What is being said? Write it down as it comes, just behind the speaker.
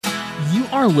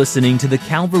are listening to the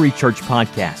Calvary Church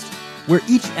podcast, where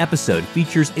each episode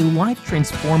features a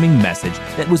life-transforming message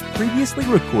that was previously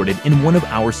recorded in one of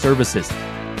our services.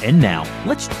 And now,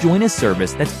 let's join a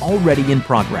service that's already in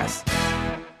progress.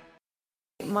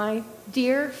 My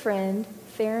dear friend,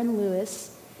 Theron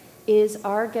Lewis, is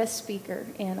our guest speaker,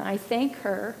 and I thank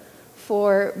her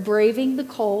for braving the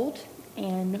cold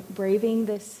and braving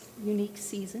this unique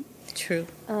season. True.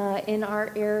 In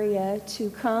our area to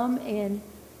come and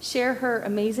share her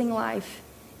amazing life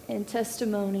and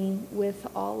testimony with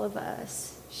all of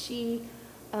us. She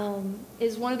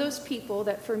is one of those people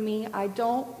that for me, I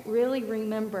don't really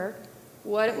remember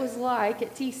what it was like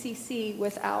at TCC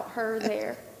without her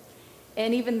there.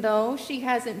 And even though she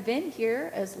hasn't been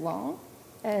here as long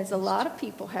as a lot of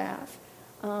people have,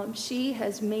 she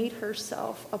has made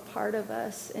herself a part of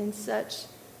us in such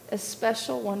a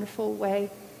special, wonderful way.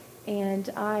 And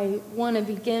I want to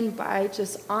begin by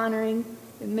just honoring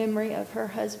the memory of her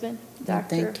husband,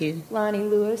 Dr. Lonnie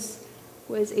Lewis,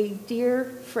 was a dear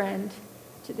friend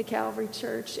to the Calvary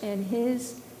Church, and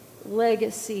his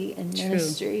legacy and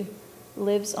ministry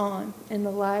lives on in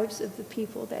the lives of the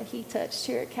people that he touched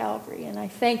here at Calvary. And I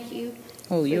thank you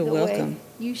for you're the welcome. way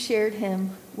you shared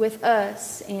him with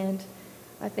us. And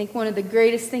I think one of the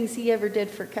greatest things he ever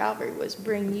did for Calvary was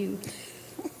bring you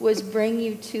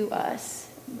to us.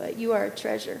 But you are a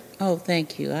treasure. Oh,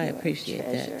 thank you. I appreciate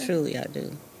that. Truly, I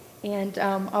do. And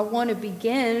I want to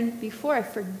begin, before I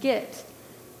forget,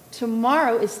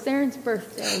 tomorrow is Theron's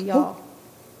birthday, y'all. Oh.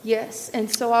 Yes, and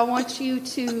so I want you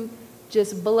to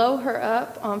just blow her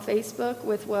up on Facebook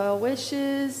with well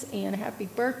wishes and happy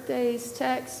birthdays,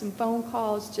 texts, and phone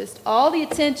calls, just all the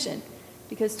attention,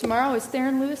 because tomorrow is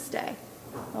Theron Lewis Day.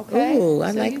 Okay? Oh,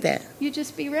 I like that. You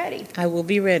just be ready. I will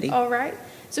be ready. All right.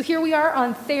 So here we are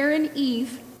on Theron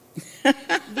Eve,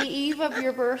 the eve of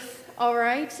your birth, all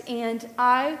right? And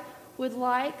I would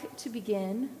like to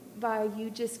begin by you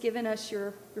just giving us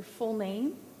your full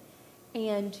name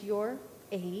and your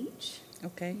age,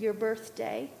 okay, your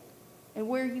birthday, and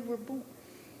where you were born.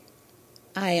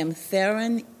 I am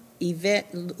Theron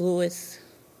Yvette Lewis.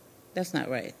 That's not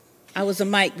right. I was a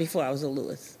Mike before I was a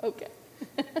Lewis. Okay.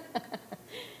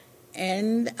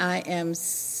 And I am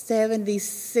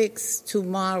 76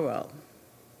 tomorrow.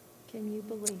 Can you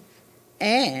believe?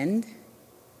 And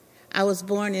I was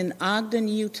born in Ogden,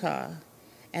 Utah,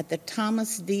 at the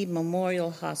Thomas D.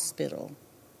 Memorial Hospital.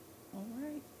 All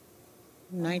right.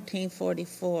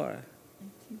 1944.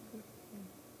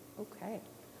 1944. Okay.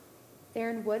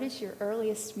 Theron, what is your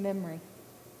earliest memory?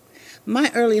 My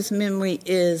earliest memory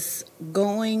is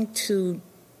going to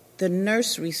the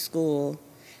nursery school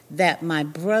that my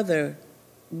brother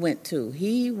went to.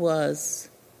 He was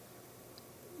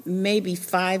maybe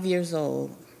 5 years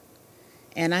old,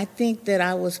 and I think that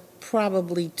I was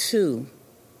probably 2.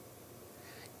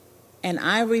 And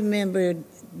I remembered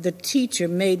the teacher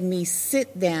made me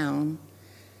sit down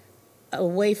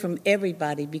away from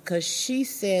everybody because she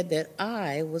said that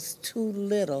I was too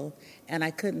little and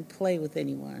I couldn't play with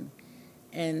anyone.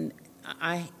 And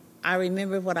I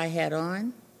remember what I had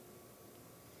on,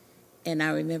 and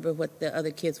I remember what the other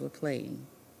kids were playing.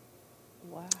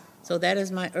 Wow. So that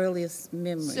is my earliest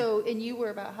memory. So, and you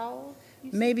were about how old?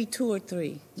 Maybe 2 or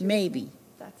 3, maybe.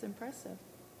 That's impressive.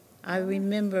 I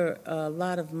remember a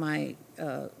lot of my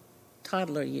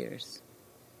toddler years.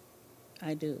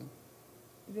 I do.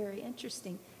 Very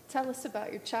interesting. Tell us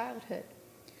about your childhood.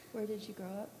 Where did you grow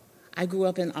up? I grew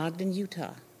up in Ogden,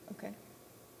 Utah. Okay.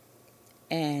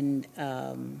 And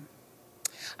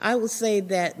I would say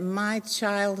that my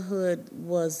childhood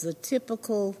was a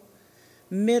typical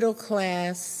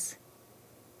middle-class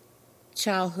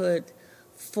childhood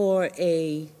for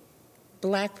a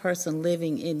black person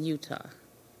living in Utah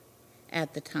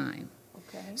at the time.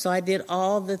 Okay. So I did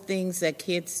all the things that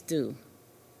kids do.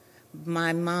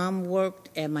 My mom worked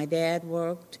and my dad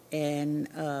worked, and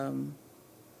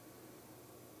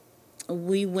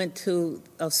we went to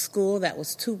a school that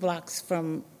was 2 blocks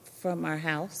from our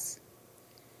house.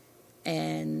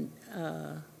 And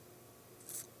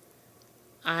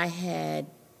I had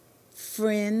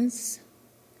friends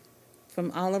from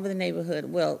all over the neighborhood.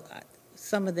 Well,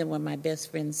 some of them were my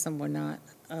best friends, some were not.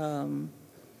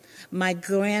 My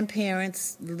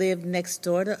grandparents lived next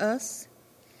door to us.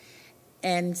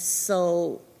 And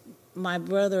so my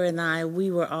brother and I,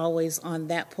 we were always on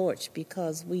that porch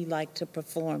because we liked to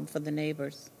perform for the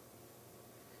neighbors.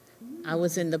 I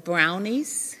was in the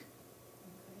Brownies.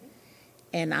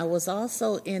 And I was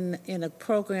also in a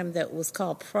program that was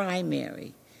called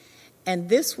Primary. And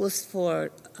this was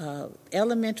for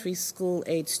elementary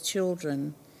school-aged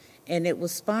children, and it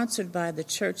was sponsored by the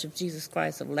Church of Jesus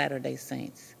Christ of Latter-day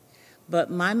Saints. But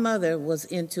my mother was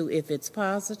into, if it's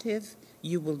positive,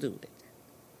 you will do it.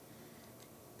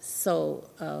 So,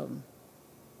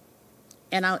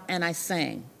 and I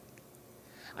sang.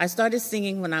 I started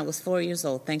singing when I was 4 years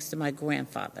old, thanks to my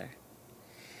grandfather.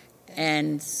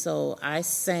 And so I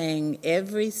sang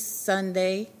every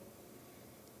Sunday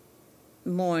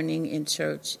morning in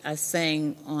church. I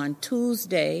sang on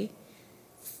Tuesday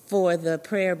for the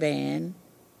prayer band,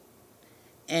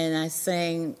 and I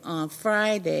sang on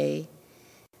Friday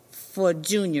for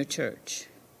junior church.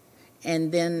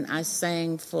 And then I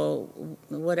sang for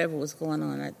whatever was going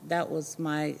on. That was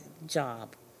my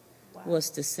job, was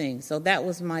to sing. So that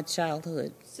was my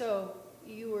childhood. So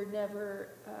you were never,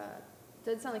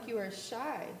 doesn't sound like you were a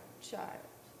shy child.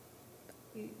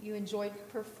 You enjoyed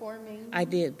performing? I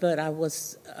did, but I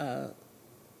was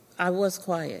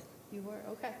quiet. You were?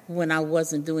 Okay. When I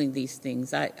wasn't doing these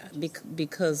things,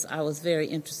 because I was very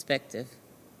introspective.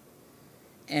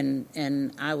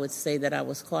 And I would say that I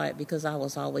was quiet because I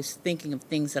was always thinking of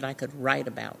things that I could write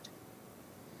about.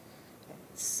 Okay.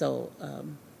 So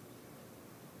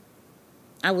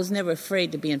I was never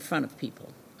afraid to be in front of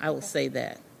people. I will say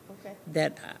that. Okay.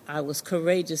 That I was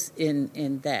courageous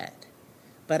in that.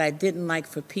 But I didn't like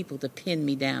for people to pin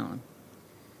me down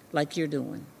like you're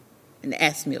doing and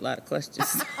ask me a lot of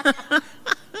questions.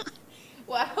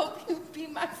 Well, I hope you be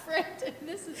my friend and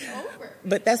this is over.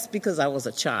 But that's because I was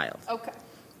a child. Okay.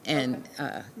 And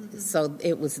so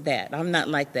it was that. I'm not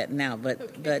like that now,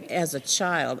 but as a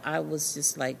child, I was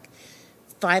just like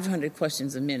 500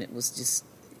 questions a minute was just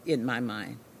in my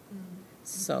mind. Mm-hmm.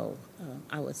 So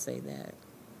I would say that.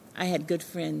 I had good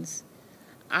friends.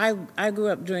 I grew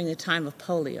up during the time of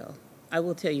polio. I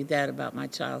will tell you that about my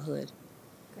childhood.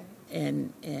 Okay.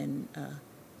 And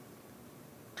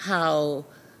how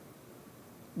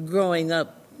growing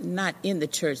up, not in the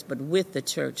church, but with the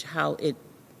church, how it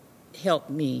helped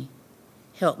me,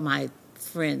 help my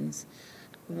friends.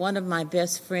 One of my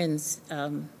best friends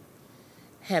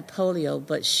had polio,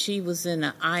 but she was in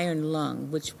an iron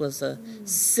lung, which was a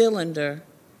cylinder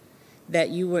that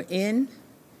you were in,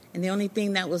 and the only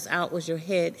thing that was out was your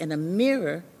head and a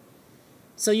mirror,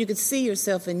 so you could see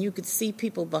yourself and you could see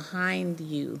people behind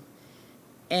you.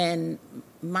 And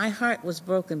my heart was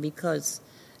broken because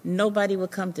nobody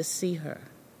would come to see her.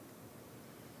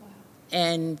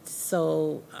 And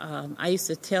so I used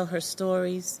to tell her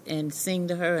stories and sing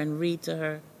to her and read to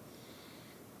her.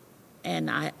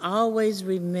 And I always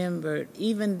remembered,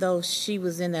 even though she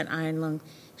was in that iron lung,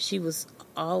 she was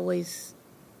always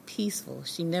peaceful.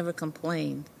 She never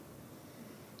complained.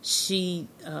 She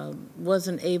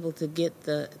wasn't able to get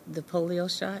the polio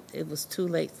shot. It was too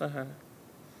late for her.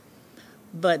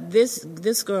 But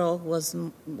this girl was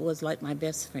like my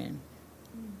best friend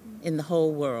in the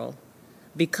whole world.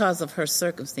 Because of her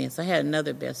circumstance. I had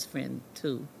another best friend,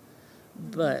 too.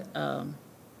 But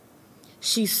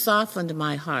she softened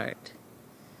my heart.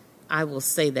 I will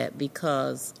say that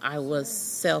because I was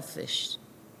selfish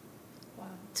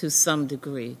to some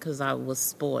degree because I was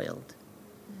spoiled.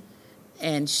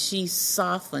 And she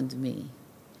softened me.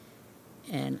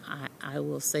 And I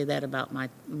will say that about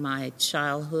my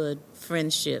childhood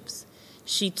friendships.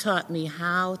 She taught me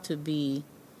how to be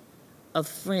a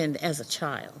friend as a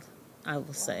child. I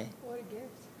will say. What a gift.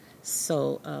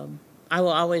 So I will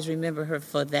always remember her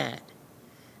for that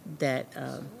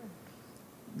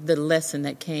the lesson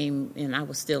that came, and I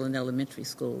was still in elementary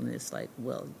school, and it's like,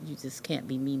 well, you just can't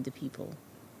be mean to people.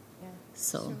 Yeah.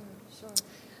 So. Sure.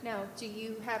 Now, do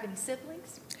you have any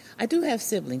siblings? I do have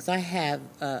siblings. I have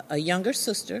a younger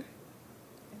sister,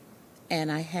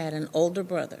 and I had an older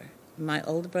brother. My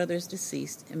older brother is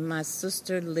deceased, and my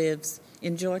sister lives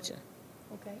in Georgia.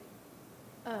 Okay.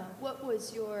 What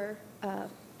was your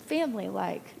family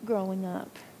like growing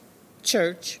up?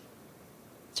 Church.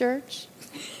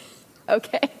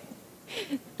 Okay.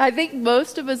 I think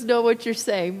most of us know what you're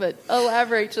saying, but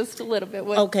elaborate just a little bit.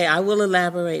 Okay, I will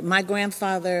elaborate. My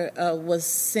grandfather was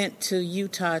sent to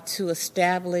Utah to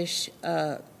establish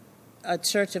a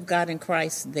Church of God in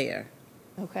Christ there.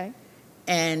 Okay.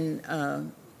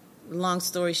 And long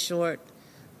story short,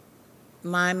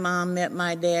 my mom met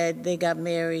my dad. They got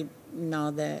married and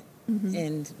all that,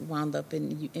 and wound up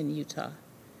in Utah.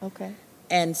 Okay.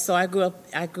 And so I grew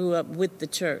up with the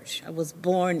church. I was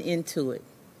born into it.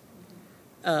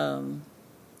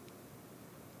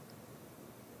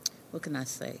 What can I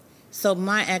say? So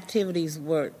my activities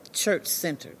were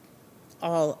church-centered,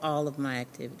 all of my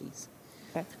activities.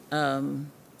 Okay.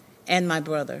 And my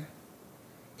brother.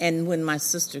 And when my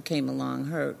sister came along,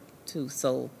 her too.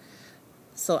 So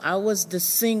I was the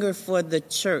singer for the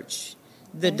church,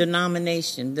 the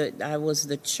denomination. I was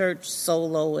the church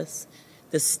soloist,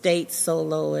 the state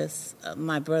soloist.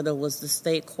 My brother was the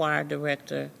state choir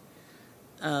director.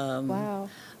 Wow.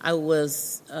 I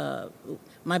was,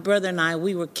 my brother and I,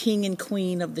 we were king and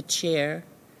queen of the chair.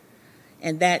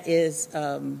 And that is,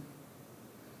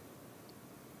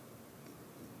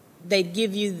 they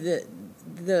give you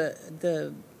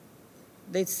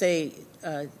they'd say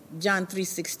John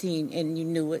 3:16, and you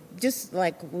knew it, just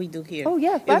like we do here. Oh,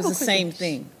 yeah, it Bible was the same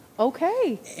thing.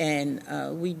 Okay. And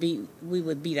we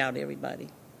would beat out everybody.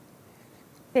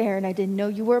 There, and I didn't know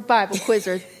you were a Bible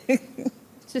quizzer.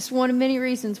 It's just one of many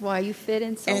reasons why you fit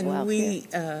in so well.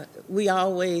 And we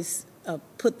always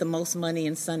put the most money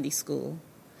in Sunday school.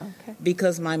 Okay.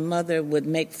 Because my mother would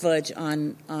make fudge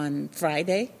on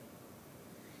Friday,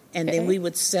 and then we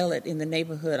would sell it in the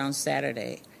neighborhood on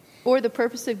Saturday. For the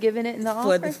purpose of giving it in the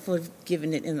offering? For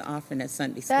giving it in the offering at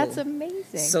Sunday school. That's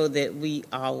amazing. So that we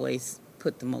always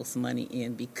put the most money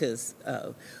in, because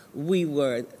we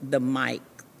were the Mike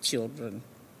children.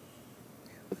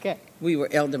 Okay. We were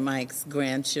Elder Mike's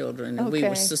grandchildren, and we Okay.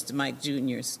 were Sister Mike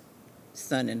Jr.'s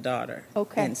son and daughter.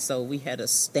 Okay. And so we had a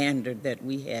standard that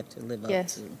we had to live up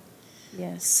to.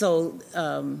 Yes. So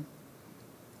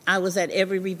I was at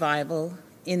every revival.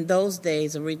 In those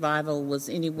days, a revival was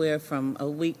anywhere from a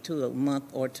week to a month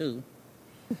or two,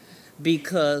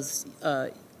 because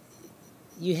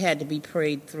you had to be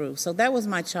prayed through. So that was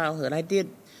my childhood. I did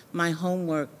my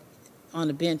homework on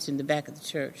a bench in the back of the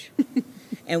church,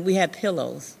 and we had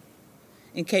pillows.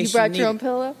 In case you brought your own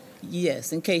pillow?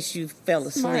 Yes, in case you fell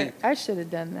asleep. Smart. I should have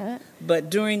done that.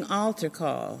 But during altar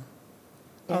call,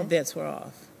 all bets were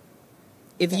off.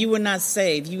 If you were not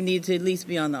saved, you needed to at least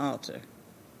be on the altar.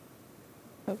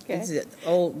 Okay.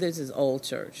 This is old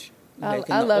church.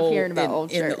 I love hearing about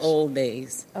old church. In the old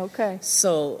days. Okay.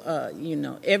 So,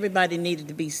 everybody needed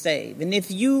to be saved. And if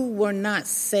you were not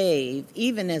saved,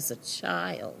 even as a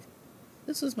child,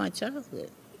 this was my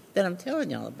childhood that I'm telling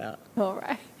y'all about. All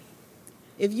right.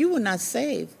 If you were not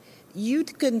saved, you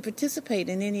couldn't participate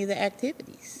in any of the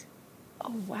activities.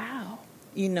 Oh, wow.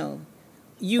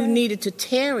 You needed to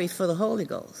tarry for the Holy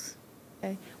Ghost.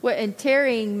 Okay. Well, and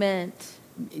tarrying meant?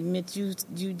 It meant you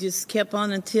just kept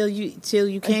on until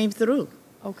you came through.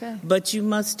 Okay. But you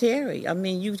must tarry. I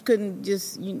mean, you couldn't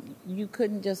just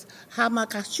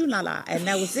hamakashulala, and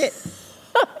that was it.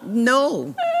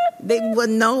 No, they were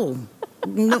no,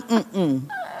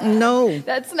 no.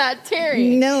 That's not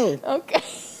tarrying. No. Okay.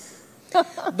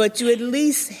 But you at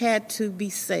least had to be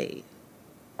saved.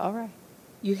 All right.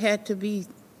 You had to be.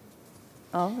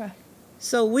 All right.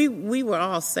 So we were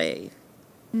all saved.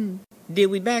 Mm. Did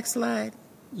we backslide?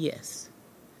 Yes.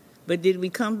 But did we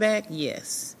come back?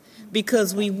 Yes.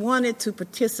 Because we wanted to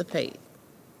participate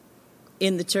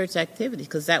in the church activity,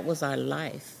 because that was our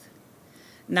life.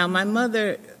 Now, my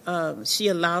mother, she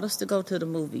allowed us to go to the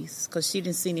movies because she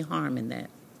didn't see any harm in that.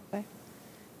 Okay.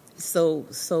 So,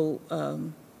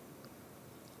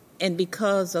 and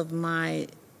because of my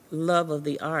love of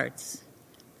the arts.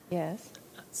 Yes.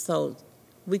 So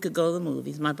we could go to the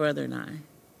movies, my brother and I.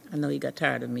 I know he got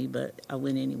tired of me, but I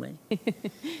went anyway.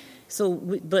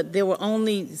 But there were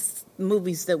only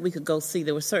movies that we could go see.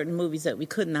 There were certain movies that we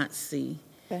could not see.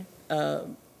 Okay.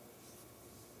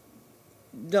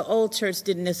 The old church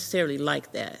didn't necessarily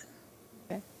like that.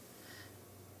 Okay.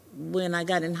 When I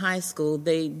got in high school,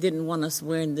 they didn't want us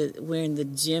wearing the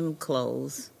gym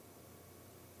clothes,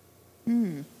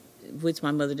 which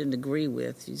my mother didn't agree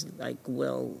with. She's like,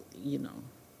 well,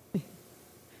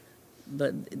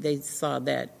 But they saw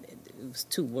that it was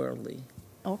too worldly.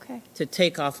 Okay. To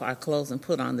take off our clothes and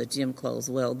put on the gym clothes.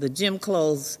 Well, the gym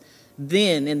clothes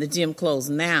then and the gym clothes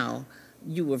now,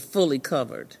 you were fully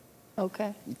covered.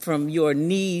 Okay. From your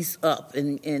knees up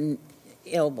and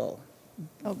elbow.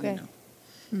 Okay.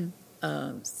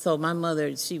 So my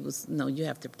mother, she was, no, you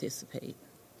have to participate.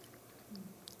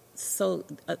 So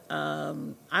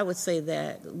I would say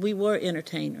that we were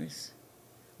entertainers.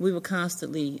 We were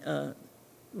constantly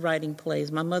writing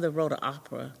plays. My mother wrote an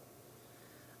opera.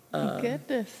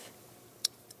 Goodness.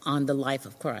 On the life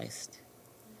of Christ.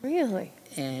 Really?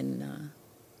 And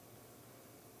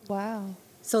wow.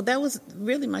 So that was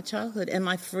really my childhood. And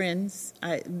my friends,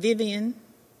 Vivian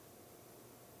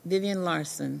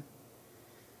Larson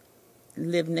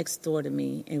lived next door to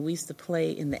me, and we used to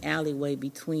play in the alleyway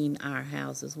between our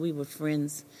houses. We were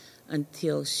friends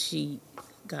until she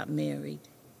got married.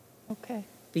 Okay.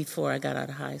 Before I got out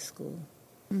of high school.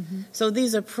 Mm-hmm. So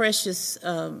these are precious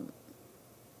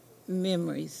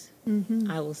memories,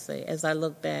 I will say, as I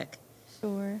look back.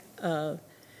 Sure.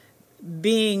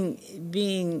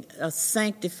 Being a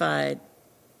sanctified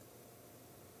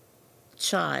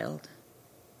child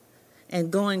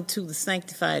and going to the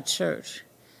sanctified church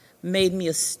made me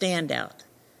a standout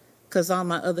because all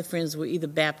my other friends were either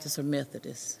Baptist or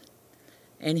Methodist.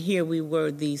 And here we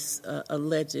were, these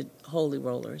alleged holy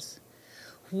rollers,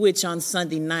 which on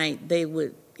Sunday night,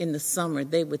 in the summer,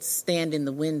 they would stand in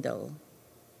the window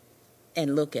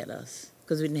and look at us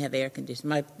because we didn't have air conditioning.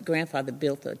 My grandfather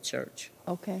built a church.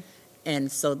 Okay.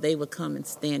 And so they would come and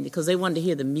stand because they wanted to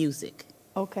hear the music.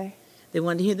 Okay. They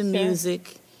wanted to hear the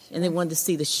music, and they wanted to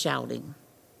see the shouting,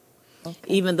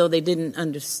 even though they didn't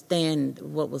understand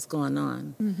what was going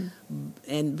on.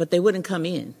 Mm-hmm. But they wouldn't come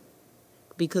in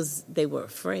because they were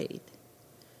afraid.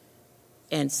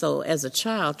 And so as a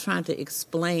child, trying to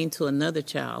explain to another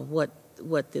child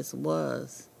what this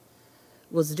was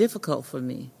difficult for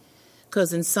me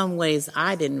because in some ways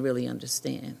I didn't really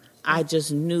understand. I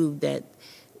just knew that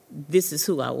this is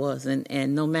who I was,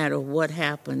 and no matter what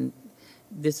happened,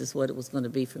 this is what it was going to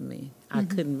be for me. Mm-hmm. I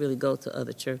couldn't really go to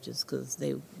other churches because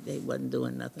they wasn't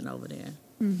doing nothing over there.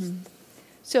 Mm-hmm.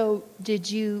 So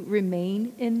did you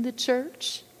remain in the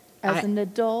church as an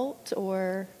adult,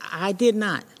 or? I did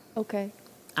not. Okay.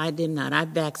 I did not. I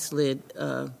backslid,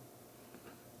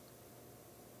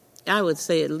 I would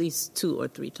say at least 2 or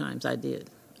 3 times I did.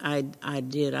 I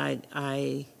did.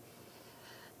 I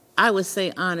would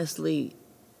say honestly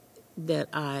that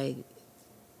I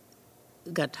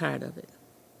got tired of it.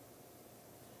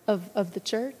 Of the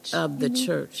church? Of the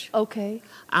church. Okay.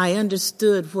 I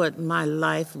understood what my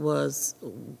life was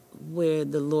where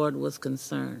the Lord was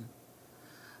concerned.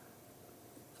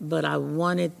 But I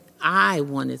wanted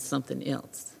something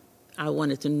else. I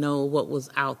wanted to know what was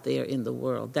out there in the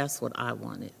world. That's what I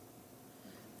wanted.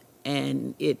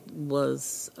 And it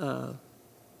was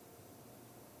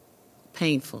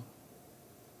painful.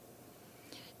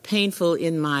 Painful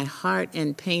in my heart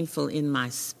and painful in my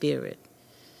spirit,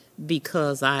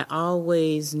 because I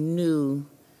always knew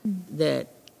that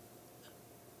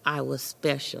I was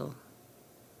special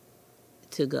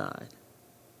to God,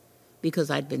 because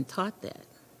I'd been taught that.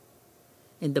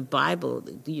 And the Bible,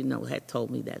 had told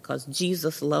me that, because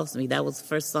Jesus loves me. That was the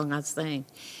first song I sang.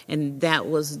 And that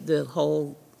was the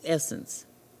whole essence.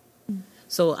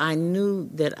 So I knew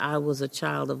that I was a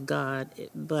child of God,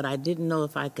 but I didn't know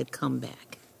if I could come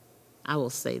back. I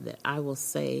will say that. I will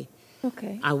say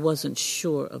I wasn't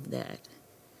sure of that.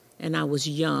 And I was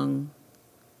young,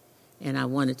 and I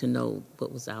wanted to know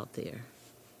what was out there.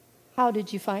 How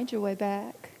did you find your way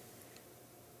back?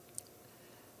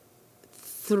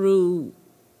 Through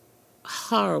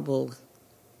horrible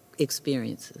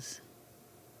experiences,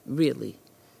 really.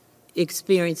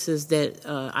 Experiences that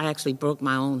I actually broke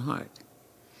my own heart,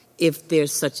 if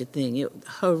there's such a thing.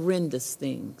 Horrendous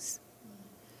things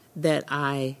that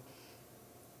I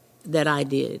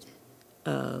did.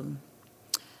 I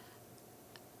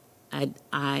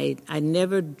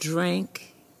never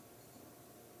drank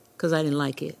because I didn't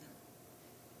like it,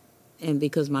 and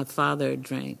because my father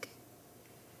drank,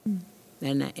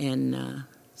 and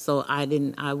so I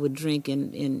didn't. I would drink,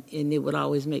 and it would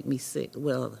always make me sick.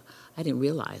 Well, I didn't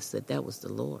realize that was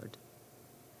the Lord.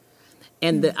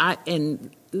 And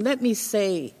and let me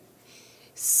say,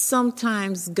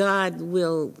 sometimes God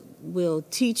will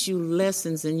teach you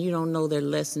lessons, and you don't know they're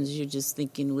lessons. You're just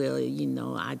thinking, well,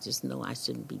 I just know I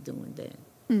shouldn't be doing that.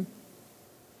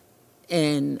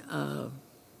 And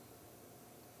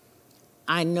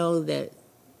I know that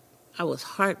I was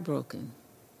heartbroken.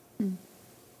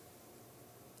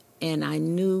 And I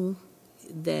knew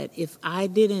that if I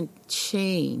didn't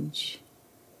change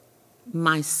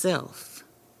myself,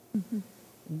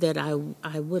 that I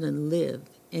wouldn't live,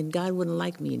 and God wouldn't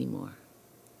like me anymore.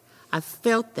 I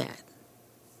felt that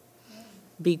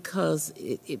because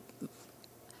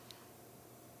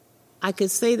I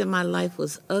could say that my life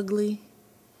was ugly,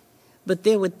 but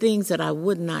there were things that I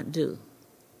would not do.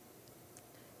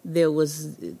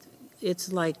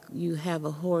 It's like you have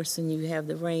a horse and you have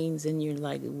the reins and you're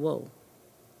like, whoa,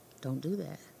 don't do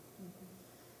that.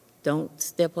 Don't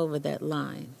step over that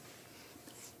line.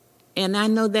 And I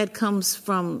know that comes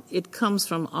from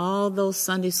all those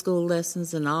Sunday school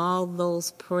lessons and all those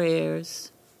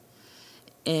prayers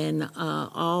and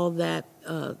all that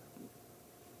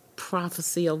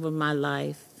prophecy over my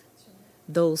life,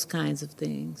 those kinds of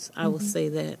things. I will say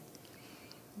that.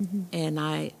 And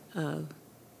I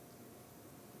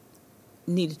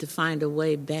needed to find a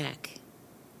way back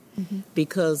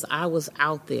because I was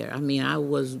out there. I mean, I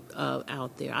was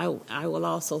out there. I will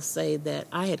also say that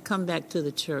I had come back to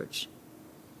the church,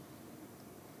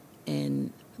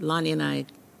 and Lonnie and I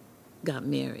got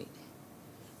married.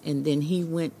 And then he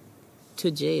went to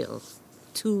jail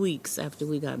 2 weeks after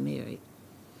we got married.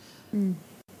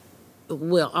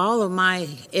 Well, all of my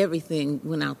everything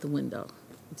went out the window.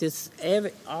 Just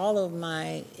everything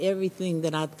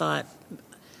that I thought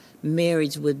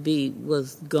marriage would be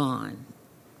was gone.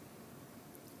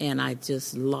 And I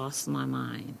just lost my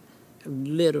mind,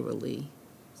 literally.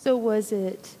 So was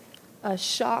it a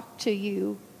shock to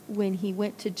you when he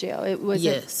went to jail? It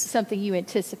wasn't something you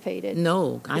anticipated?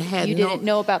 No, You didn't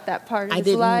know about that part of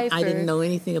his life? I didn't know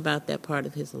anything about that part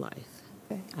of his life.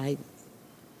 Okay.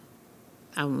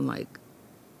 I'm like,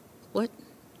 what?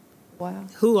 Wow.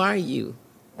 Who are you?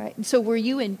 Right. And so were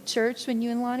you in church when you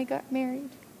and Lonnie got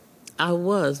married? I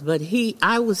was, but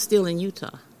I was still in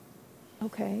Utah.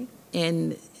 Okay.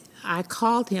 And I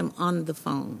called him on the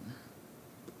phone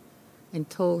and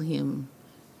told him,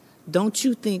 don't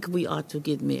you think we ought to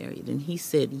get married? And he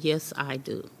said, yes, I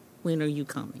do. When are you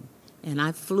coming? And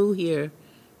I flew here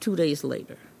 2 days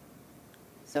later.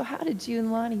 So how did you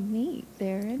and Lonnie meet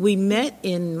there? We met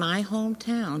in my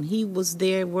hometown. He was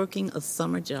there working a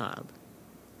summer job.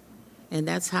 And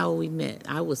that's how we met.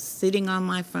 I was sitting on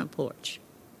my front porch,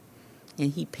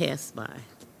 and he passed by.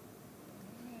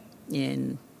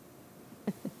 And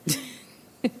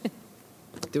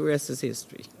the rest is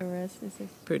history. The rest is history.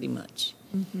 Pretty much.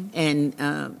 Mm-hmm.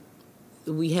 And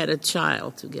we had a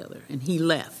child together, and he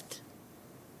left.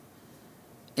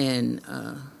 And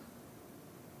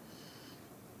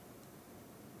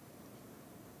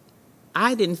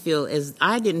I didn't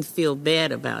feel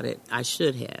bad about it. I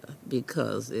should have,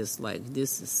 because it's like,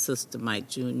 this is Sister Mike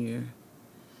Jr.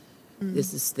 Mm-hmm.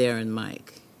 This is Theron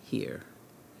Mike here.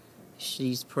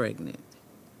 She's pregnant.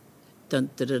 Dun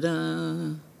da da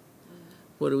da.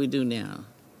 What do we do now?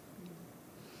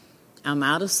 I'm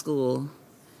out of school.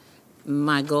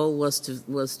 My goal was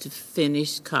to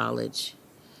finish college.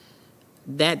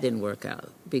 That didn't work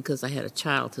out because I had a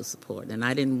child to support, and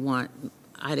I didn't want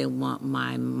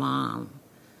my mom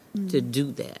to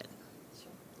do that,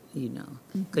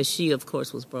 because she, of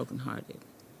course, was brokenhearted.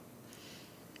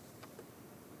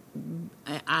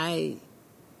 I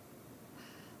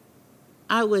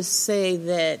would say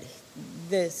that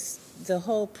the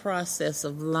whole process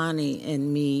of Lonnie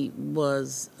and me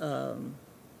was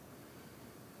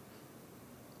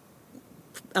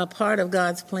a part of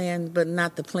God's plan, but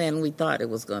not the plan we thought it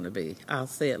was going to be. I'll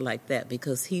say it like that,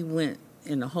 because he went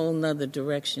in a whole nother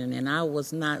direction, and I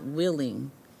was not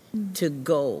willing to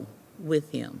go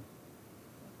with him.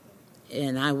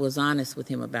 And I was honest with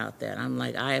him about that. I'm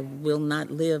like, I will not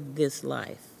live this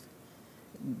life.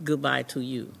 Goodbye to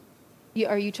you.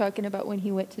 Are you talking about when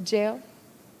he went to jail?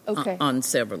 Okay. On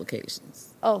several occasions.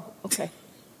 Oh, okay.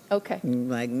 Okay.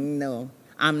 Like, no,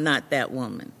 I'm not that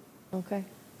woman. Okay.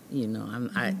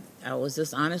 I was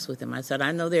just honest with him. I said,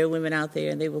 I know there are women out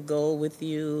there and they will go with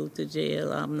you to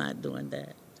jail. I'm not doing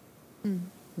that.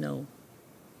 No.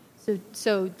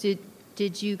 So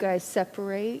did you guys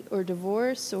separate or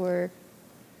divorce, or?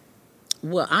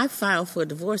 Well, I filed for a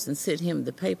divorce and sent him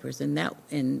the papers, and that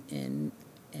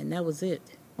was it.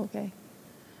 Okay.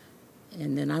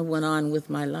 And then I went on with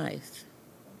my life.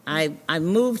 I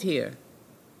moved here.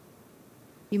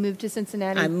 You moved to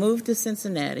Cincinnati? I moved to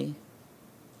Cincinnati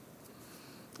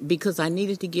because I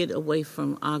needed to get away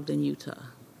from Ogden, Utah,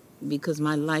 because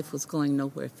my life was going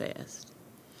nowhere fast.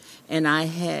 And I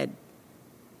had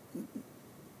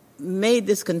made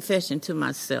this confession to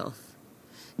myself.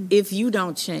 If you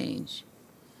don't change,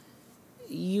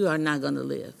 you are not going to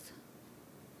live.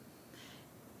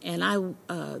 And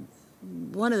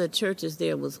one of the churches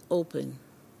there was open.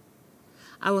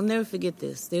 I will never forget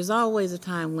this. There's always a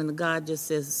time when God just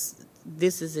says,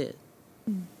 this is it.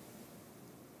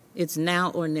 It's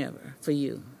now or never for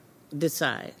you.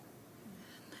 Decide.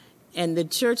 And the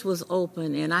church was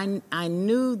open, and I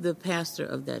knew the pastor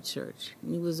of that church.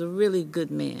 He was a really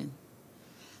good man.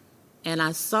 And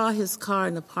I saw his car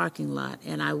in the parking lot,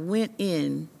 and I went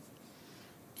in,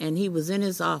 and he was in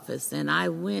his office, and I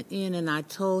went in and I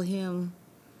told him,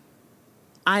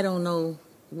 I don't know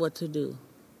what to do.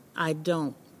 I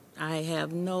don't. I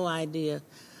have no idea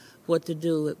what to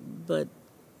do, but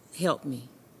help me.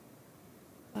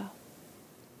 Wow.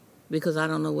 Because I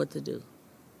don't know what to do.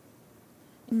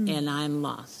 And I'm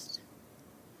lost.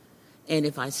 And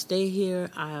if I stay here,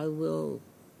 I will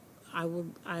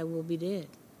be dead.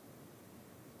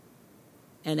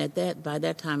 And by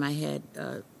that time I had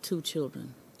 2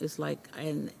 children. It's like,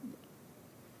 and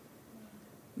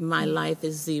my life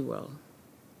is zero.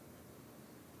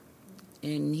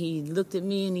 And he looked at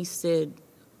me and he said,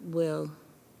 well,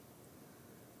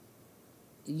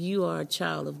 you are a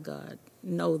child of God.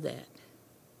 Know that.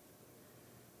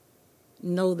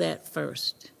 Know that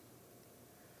first.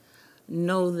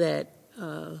 Know that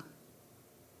the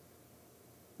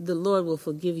Lord will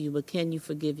forgive you, but can you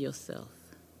forgive yourself?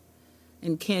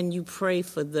 And can you pray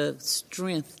for the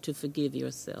strength to forgive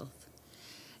yourself?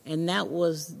 And that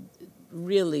was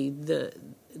really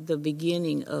the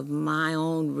beginning of my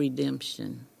own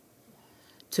redemption,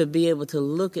 to be able to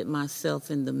look at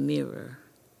myself in the mirror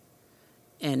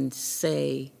and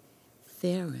say,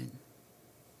 Theron,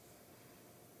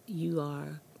 you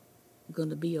are going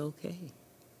to be okay.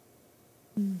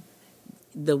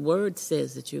 The word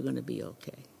says that you're going to be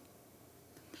okay.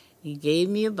 He gave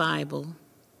me a Bible.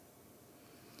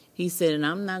 He said, and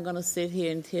I'm not going to sit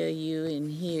here and tell you, and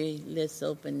here, let's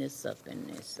open this up and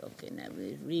this. Okay, now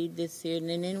read this here. And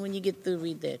then when you get through,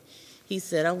 read that. He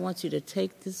said, I want you to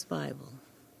take this Bible.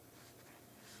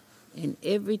 And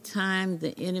every time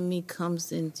the enemy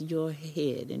comes into your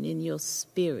head and in your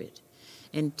spirit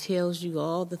and tells you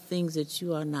all the things that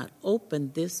you are not,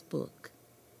 open this book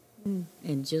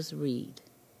and just read.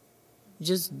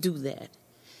 Just do that.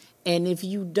 And if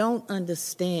you don't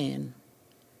understand,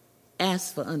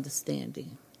 ask for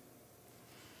understanding.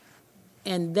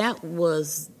 And that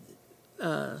was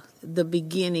the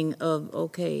beginning of,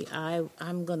 okay,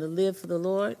 I'm going to live for the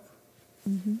Lord,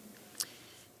 and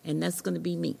that's going to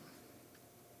be me.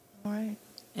 All right.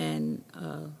 And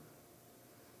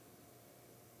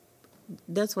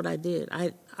that's what I did.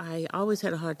 I always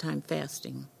had a hard time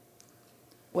fasting.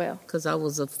 Well, because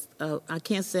I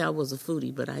can't say I was a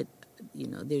foodie, but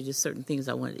there's just certain things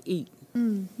I wanted to eat.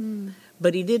 Mm-hmm.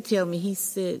 But he did tell me, he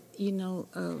said,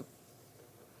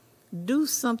 do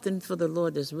something for the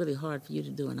Lord that's really hard for you to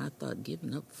do. And I thought,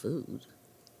 giving up food,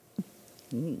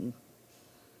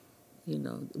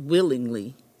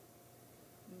 willingly.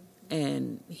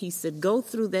 And he said, go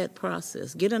through that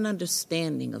process. Get an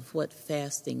understanding of what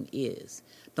fasting is.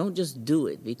 Don't just do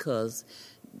it because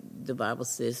the Bible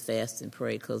says fast and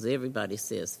pray, because everybody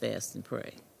says fast and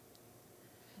pray.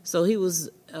 So he was,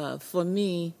 for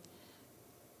me,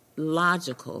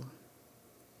 logical.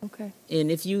 Okay.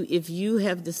 And if you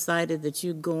have decided that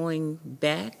you're going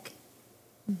back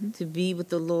to be with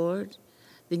the Lord,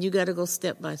 then you got to go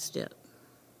step by step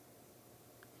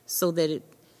so that it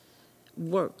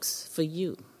works for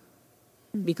you.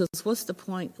 Because what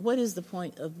is the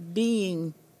point of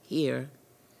being here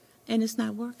and it's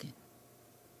not working?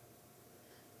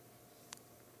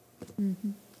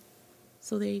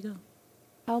 So there you go.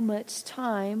 How much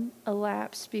time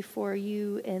elapsed before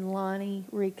you and Lonnie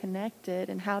reconnected,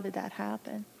 and how did that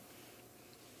happen?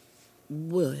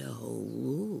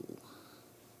 Well,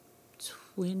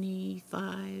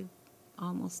 25,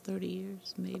 almost 30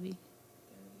 years,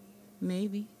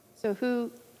 maybe. So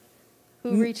who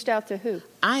reached out to who?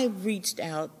 I reached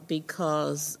out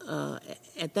because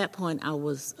at that point I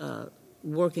was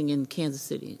working in Kansas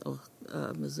City,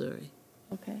 Missouri.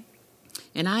 Okay.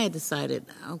 And I had decided,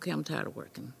 okay, I'm tired of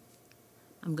working.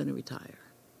 I'm going to retire.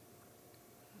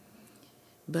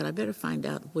 But I better find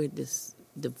out where this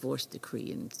divorce decree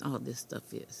and all this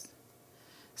stuff is.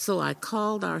 So I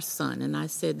called our son and I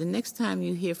said, the next time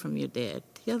you hear from your dad,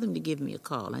 tell him to give me a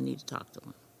call. I need to talk to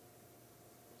him.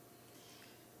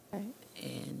 Right.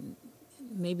 And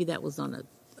maybe that was on a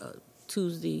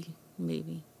Tuesday,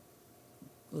 maybe,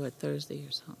 or a Thursday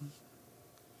or something.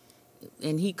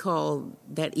 And he called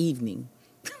that evening.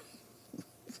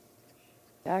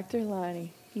 Dr.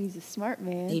 Lonnie, he's a smart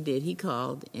man. He did. He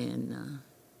called, and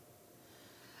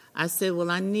I said,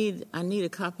 well, I need a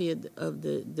copy of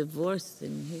the divorce.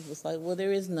 And he was like, well,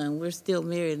 there is none. We're still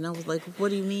married. And I was like, what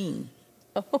do you mean?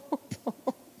 Oh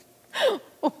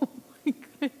my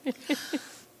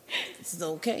goodness. It's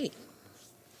okay.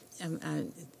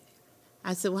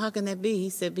 I said, well, how can that be?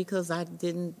 He said, because I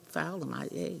didn't file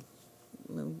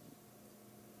them.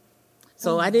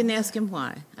 So I didn't ask him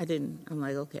why. I didn't. I'm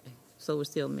like, okay, so we're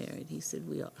still married. He said,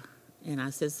 we are. And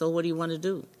I said, so what do you want to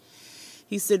do?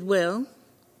 He said, well,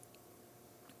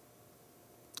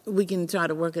 we can try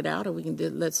to work it out, or we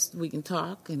can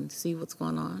talk and see what's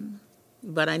going on.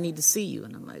 But I need to see you.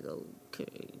 And I'm like,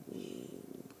 okay.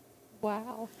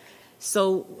 Wow.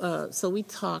 So we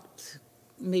talked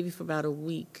maybe for about a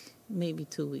week, maybe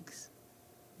 2 weeks,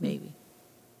 maybe.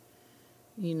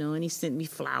 And he sent me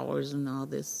flowers and all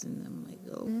this, and I'm like,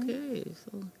 okay.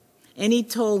 So, and he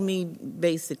told me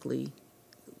basically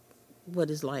what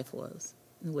his life was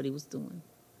and what he was doing.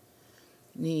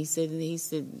 And he said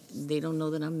they don't know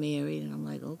that I'm married, and I'm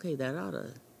like, okay, that ought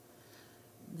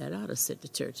to set the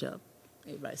church up.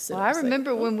 Everybody said. Well, I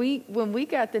remember when we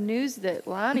got the news that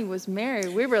Lonnie was married,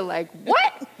 we were like,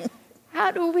 what?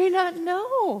 How do we not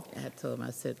know? I told him,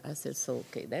 I said, so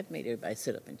okay, that made everybody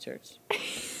sit up in church.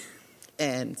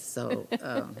 And so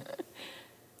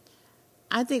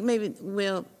I think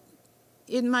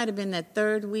it might have been that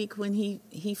third week when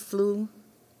he flew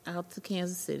out to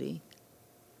Kansas City.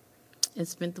 and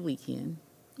spent the weekend,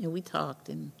 and we talked,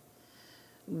 and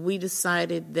we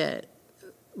decided that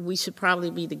we should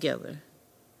probably be together,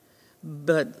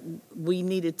 but we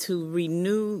needed to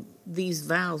renew these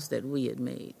vows that we had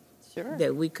made. Sure.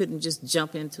 That we couldn't just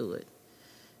jump into it,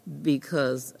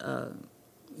 because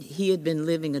he had been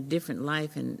living a different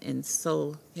life, and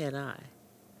so had I.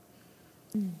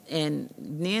 And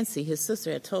Nancy, his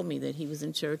sister, had told me that he was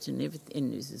in church and everything,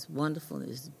 and it was just wonderful, and it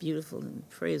was beautiful, and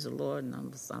praise the Lord, and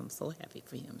I'm so happy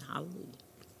for him. Hallelujah.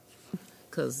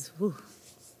 Because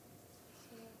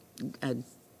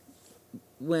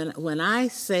when I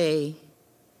say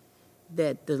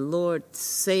that the Lord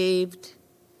saved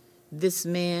this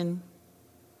man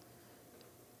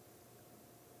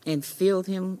and filled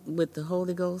him with the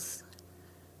Holy Ghost,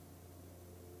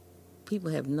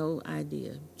 people have no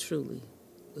idea, truly,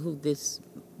 who this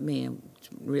man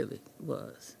really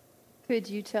was. Could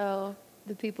you tell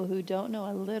the people who don't know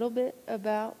a little bit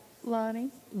about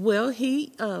Lonnie? Well,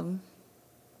 he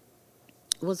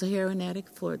was a heroin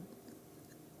addict for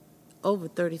over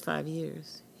 35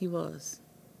 years. He was.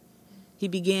 He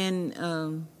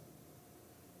began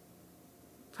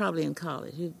probably in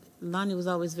college. Lonnie was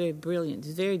always very brilliant.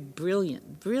 He's very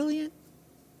brilliant,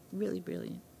 really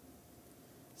brilliant.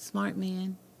 Smart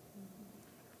man.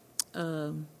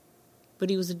 But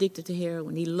he was addicted to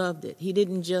heroin. He loved it. He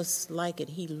didn't just like it,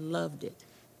 he loved it.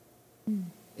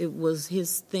 It was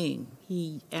his thing.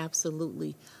 He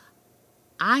absolutely...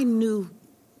 I knew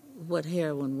what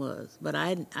heroin was, but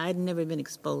I'd never been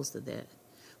exposed to that.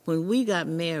 When we got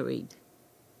married,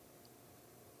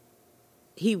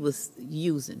 he was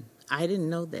using. I didn't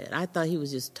know that. I thought he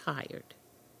was just tired.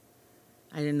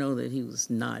 I didn't know that he was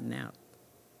nodding out.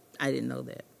 I didn't know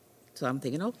that. So I'm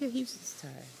thinking, okay, he's just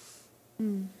tired.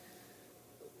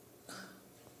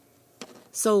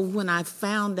 So when I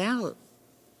found out,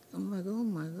 I'm like, oh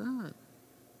my God.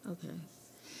 Okay.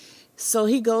 So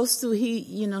he goes through,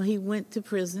 he went to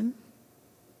prison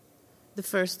the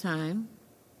first time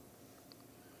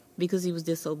because he was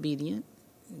disobedient.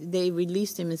 They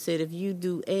released him and said, if you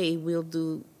do A, we'll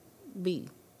do B.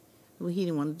 Well, he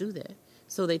didn't want to do that.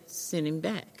 So they sent him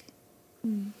back.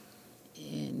 And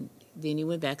then he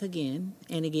went back again,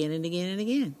 and again, and again, and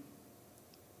again.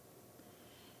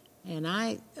 And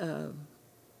I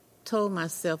told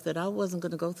myself that I wasn't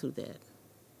going to go through that.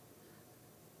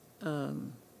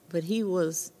 But he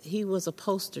was a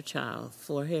poster child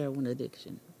for heroin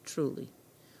addiction, truly.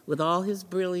 With all his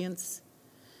brilliance,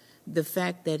 the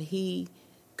fact that he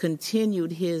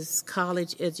continued his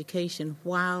college education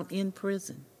while in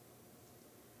prison,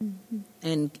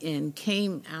 and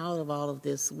came out of all of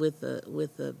this with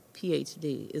a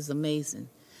PhD is amazing.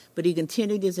 But he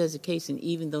continued his education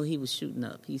even though he was shooting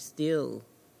up. He still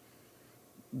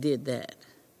did that.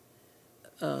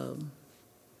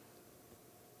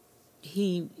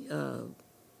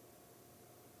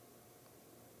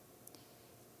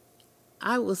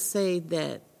 I will say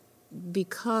that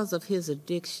because of his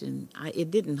addiction, it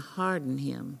didn't harden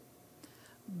him,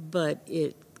 but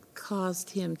it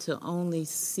caused him to only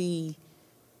see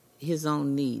his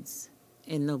own needs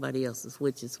and nobody else's,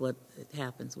 which is what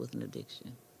happens with an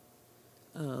addiction.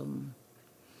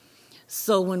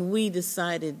 So when we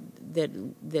decided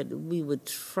that we would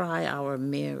try our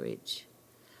marriage,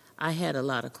 I had a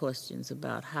lot of questions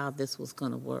about how this was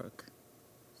going to work.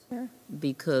 Sure.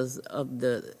 Because of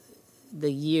the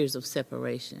years of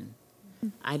separation.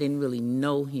 I didn't really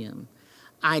know him.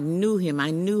 I knew him.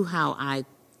 I knew how I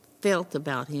felt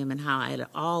about him and how I had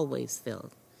always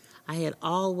felt. I had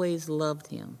always loved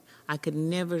him. I could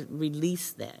never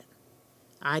release that.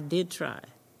 I did try,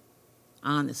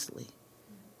 honestly.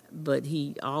 But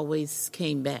he always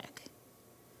came back.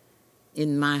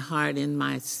 In my heart, in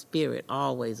my spirit,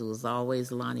 always. It was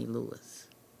always Lonnie Lewis.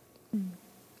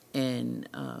 And,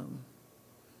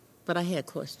 but I had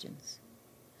questions.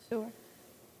 Sure.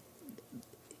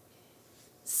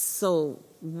 So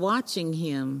watching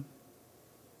him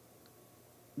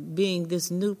being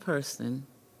this new person,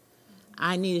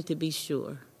 I needed to be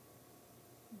sure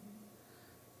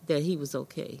that he was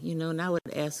okay, and I would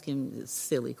ask him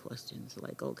silly questions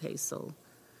like, okay, so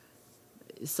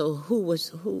who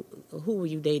were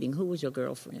you dating? Who was your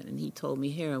girlfriend? And he told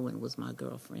me heroin was my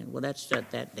girlfriend. Well, that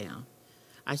shut that down.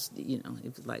 It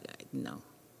was like, no.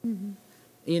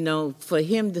 For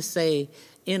him to say,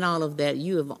 in all of that,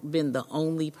 you have been the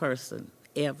only person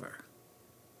ever.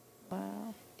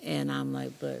 Wow. And I'm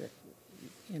like, I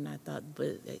thought,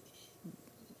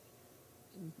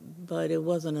 but it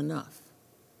wasn't enough.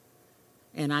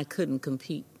 And I couldn't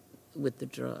compete with the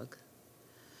drug.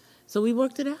 So we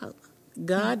worked it out.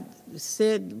 God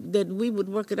said that we would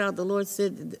work it out. The Lord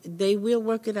said, they will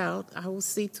work it out. I will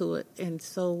see to it. And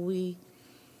so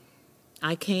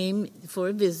I came for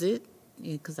a visit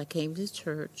because I came to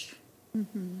church.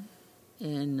 Mm-hmm.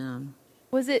 And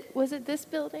was it this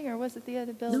building or was it the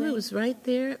other building? no, it was right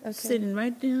there, sitting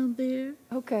right down there.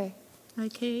 Okay. I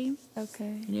came. Okay.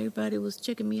 And everybody was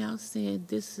checking me out, saying,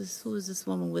 who is this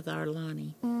woman with our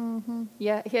Lonnie? Mm-hmm.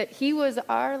 Yeah, he was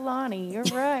our Lonnie. You're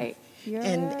right. You're right.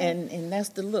 And that's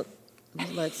the look. I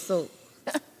was like, so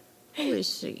who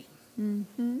is she?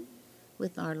 Mm-hmm.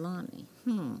 With our Lonnie.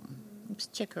 Let's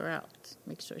check her out.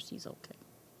 Make sure she's okay.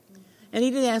 And he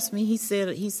did ask me. He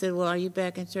said, well, are you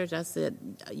back in church? I said,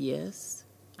 yes,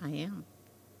 I am.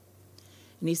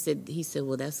 And he said,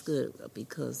 well, that's good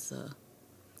because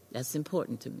that's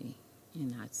important to me.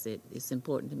 And I said, it's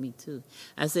important to me too.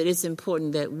 I said, it's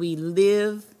important that we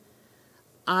live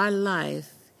our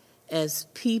life as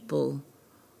people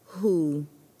who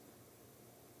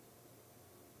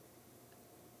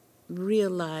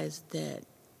realize that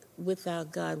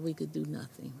without God we could do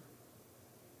nothing.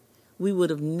 We would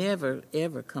have never,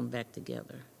 ever come back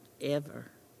together, ever,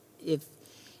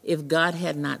 if God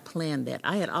had not planned that.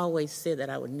 I had always said that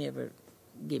I would never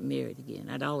get married again.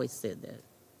 I'd always said that.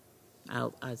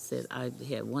 I said I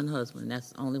had one husband, and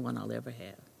that's the only one I'll ever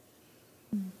have.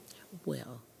 Mm.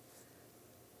 Well,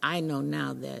 I know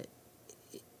now that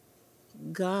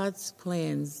God's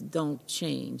plans don't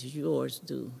change. Yours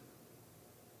do.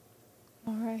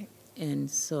 All right.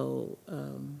 And so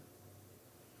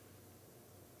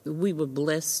we were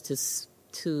blessed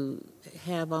to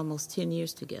have almost 10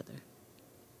 years together,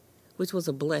 which was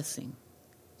a blessing.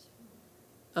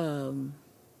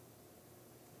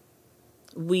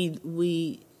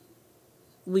 We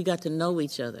got to know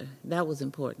each other. That was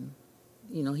important.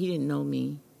 You know, he didn't know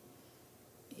me.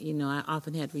 You know, I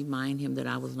often had to remind him that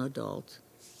I was an adult.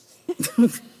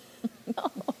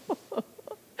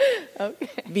 Okay.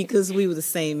 Because we were the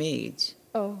same age.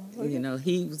 Oh, okay. You know,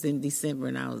 he was in December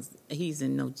and he's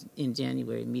in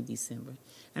January, mid-December.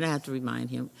 And I have to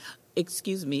remind him,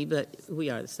 excuse me, but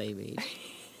we are the same age.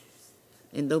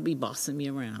 And they'll be bossing me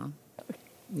around.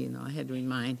 You know, I had to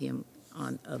remind him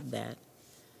of that.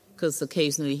 Because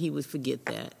occasionally he would forget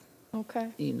that. Okay.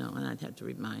 You know, and I'd have to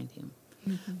remind him.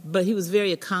 Mm-hmm. But he was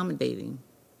very accommodating.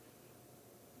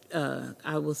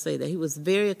 I will say that. He was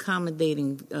very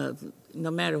accommodating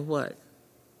no matter what.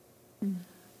 Mm.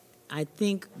 I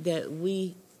think that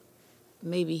we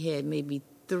had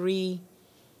 3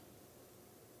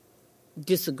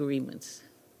 disagreements,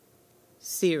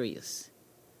 serious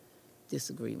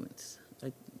disagreements,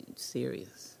 like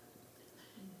serious.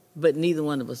 But neither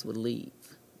one of us would leave.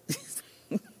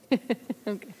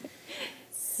 Okay.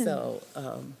 So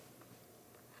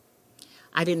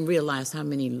I didn't realize how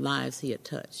many lives he had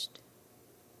touched,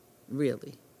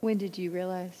 really. When did you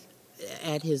realize?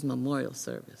 At his memorial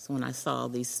service, when I saw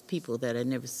these people that I'd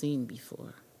never seen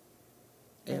before.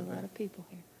 There were a lot of people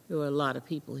here. There were a lot of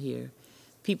people here,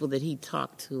 people that he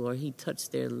talked to or he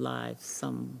touched their lives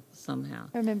somehow.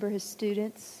 I remember his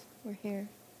students were here.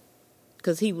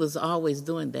 Because he was always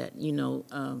doing that, you know.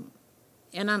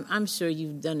 And I'm sure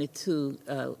you've done it too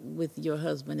with your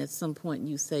husband. At some point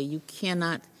you say you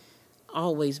cannot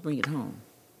always bring it home.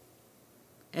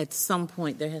 At some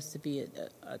point there has to be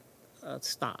a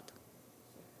stop.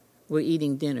 We're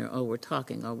eating dinner or we're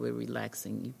talking or we're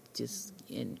relaxing.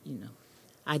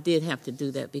 I did have to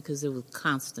do that because there were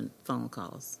constant phone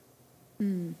calls.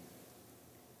 Mm.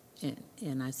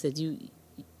 And I said, you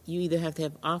either have to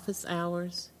have office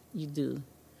hours, you do,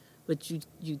 but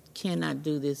you cannot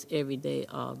do this every day,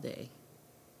 all day,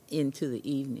 into the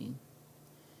evening.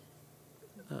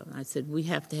 I said, we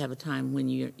have to have a time when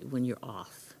you're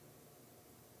off.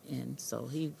 And so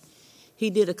he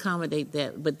did accommodate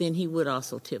that, but then he would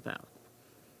also tip out.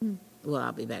 Mm. Well,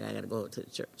 I'll be back. I got to go to the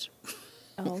church.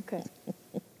 Oh, okay.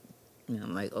 And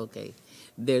I'm like, okay,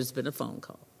 there's been a phone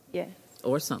call. Yeah.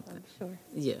 Or something. I'm sure.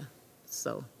 Yeah.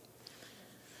 So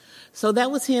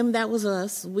that was him. That was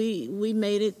us. We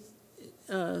made it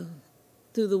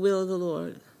through the will of the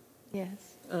Lord.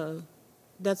 Yes.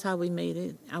 That's how we made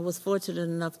it. I was fortunate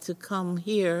enough to come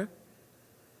here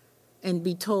and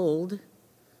be told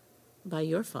by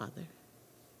your father,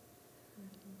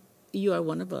 you are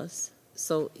one of us.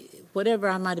 So whatever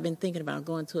I might have been thinking about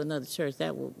going to another church,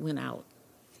 that went out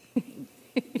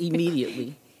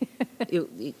immediately.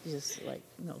 It just like,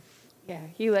 no. Yeah,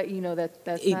 he let you know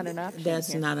that's not an option.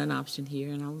 That's not an option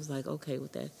here, and I was like, okay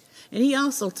with that. And he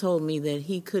also told me that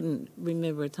he couldn't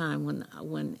remember a time when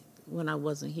I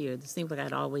wasn't here. It seemed like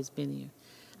I'd always been here.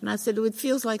 And I said, it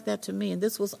feels like that to me, and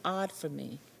this was odd for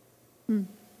me. Hmm.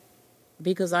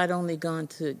 because I'd only gone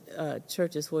to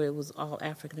churches where it was all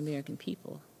African-American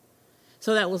people.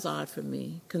 So that was odd for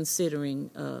me, considering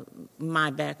my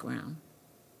background.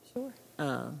 Sure.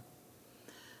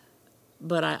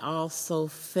 But I also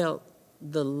felt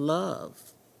the love,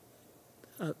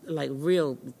 like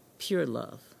real, pure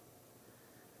love.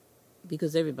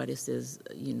 Because everybody says,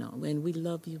 and we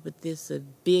love you, but there's a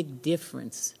big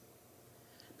difference.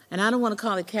 And I don't want to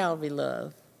call it Calvary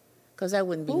love, because that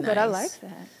wouldn't be nice. But I like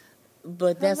that.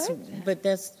 But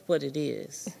that's what it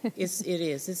is. It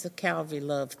is. It's a Calvary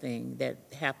love thing that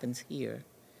happens here.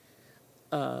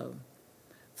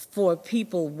 For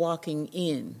people walking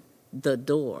in the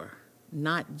door,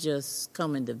 not just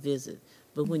coming to visit,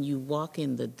 but when you walk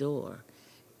in the door,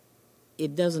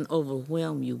 it doesn't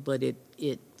overwhelm you, but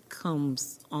it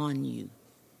comes on you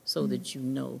so that you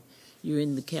know you're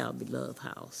in the Calvary Love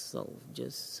House. So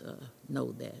just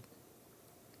know that.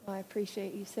 Well, I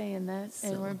appreciate you saying that,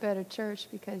 and we're a better church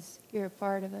because you're a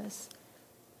part of us.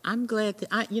 I'm glad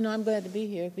I'm glad to be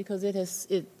here because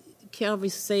Calvary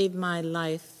saved my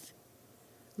life,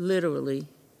 literally.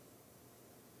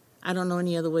 I don't know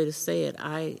any other way to say it.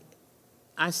 I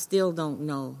still don't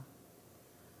know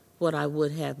what I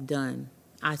would have done.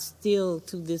 I still,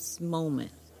 to this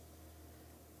moment,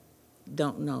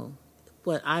 don't know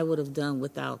what I would have done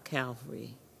without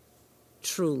Calvary,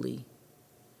 truly.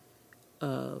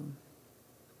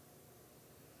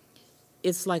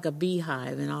 It's like a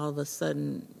beehive, and all of a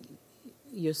sudden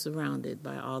you're surrounded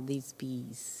by all these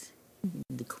bees.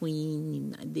 The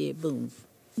queen, there, boom,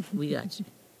 we got you.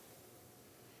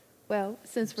 Well,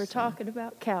 since we're talking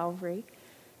about Calvary,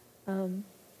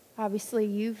 obviously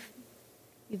you've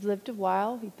lived a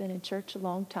while. You've been in church a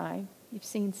long time. You've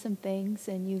seen some things,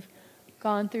 and you've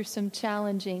gone through some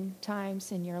challenging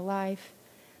times in your life.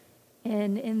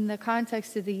 And in the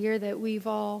context of the year that we've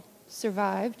all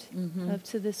survived up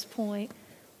to this point,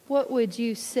 what would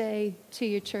you say to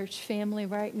your church family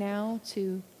right now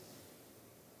to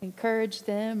encourage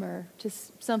them, or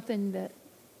just something that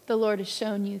the Lord has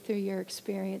shown you through your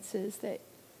experiences that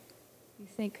you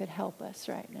think could help us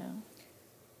right now?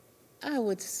 I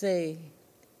would say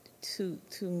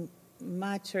to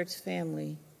my church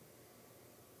family,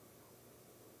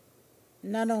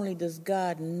 not only does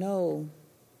God know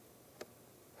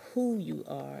who you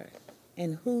are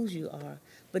and whose you are,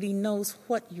 but he knows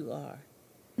what you are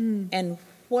and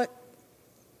what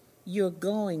you're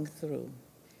going through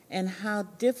and how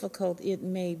difficult it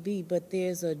may be, but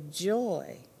there's a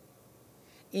joy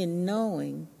in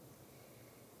knowing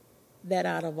that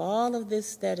out of all of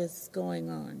this that is going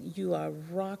on, you are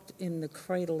rocked in the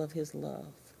cradle of his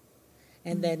love,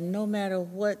 and that no matter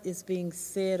what is being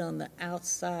said on the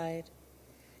outside,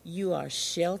 you are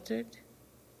sheltered.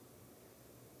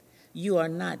 You are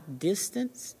not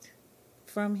distanced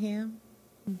from him.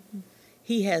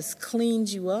 He has cleaned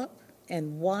you up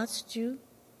and washed you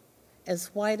as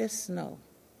white as snow.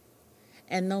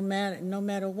 And no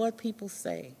matter what people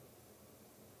say,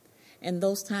 and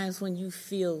those times when you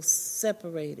feel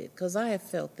separated, because I have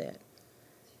felt that,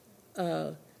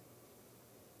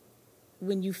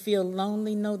 when you feel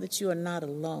lonely, know that you are not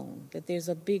alone, that there's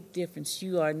a big difference.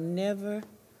 You are never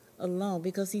alone,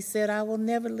 because he said, I will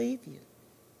never leave you.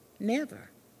 Never,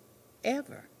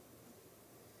 ever.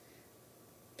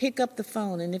 Pick up the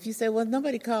phone, and if you say, well,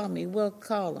 nobody called me, well,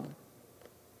 call them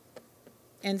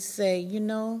and say,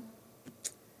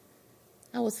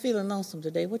 I was feeling lonesome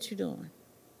today. What you doing?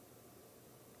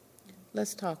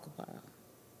 Let's talk about it.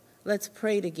 Let's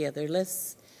pray together.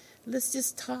 Let's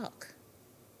just talk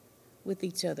with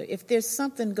each other. If there's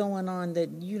something going on that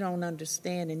you don't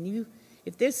understand, and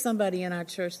if there's somebody in our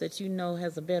church that you know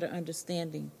has a better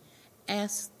understanding,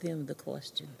 ask them the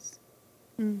questions.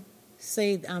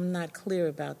 Say, I'm not clear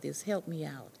about this. Help me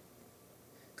out.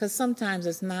 Because sometimes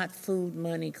it's not food,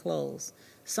 money, clothes.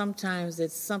 Sometimes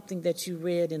it's something that you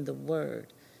read in the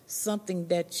Word, something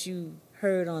that you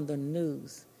heard on the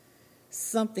news,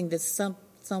 something that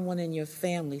someone in your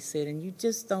family said, and you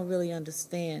just don't really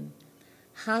understand.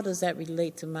 How does that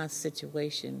relate to my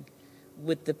situation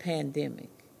with the pandemic?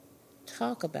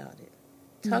 Talk about it.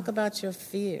 Talk about your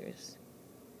fears.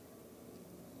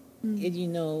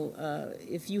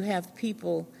 If you have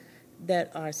people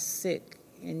that are sick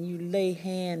and you lay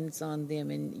hands on them,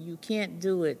 and you can't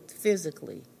do it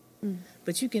physically,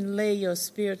 but you can lay your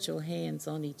spiritual hands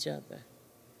on each other,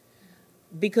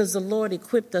 because the Lord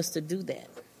equipped us to do that.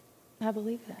 I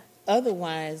believe that.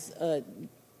 Otherwise,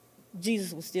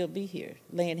 Jesus will still be here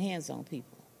laying hands on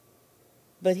people.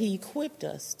 But he equipped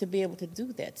us to be able to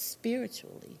do that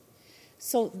spiritually.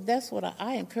 So that's what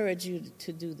I encourage you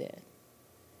to do that.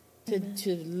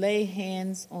 To lay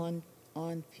hands on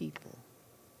people.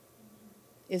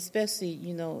 especially,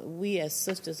 we as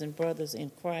sisters and brothers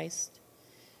in Christ,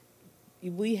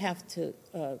 we have to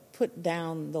put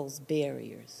down those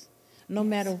barriers. No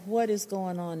matter what is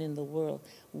going on in the world,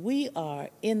 we are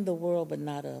in the world but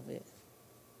not of it.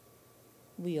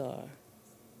 We are.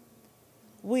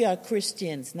 We are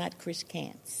Christians, not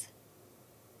Christians.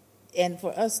 And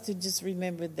for us to just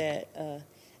remember that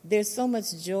there's so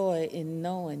much joy in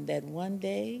knowing that one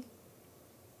day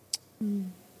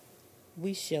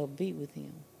we shall be with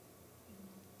him.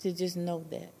 To just know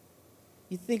that.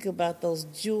 You think about those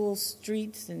jewel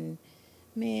streets and,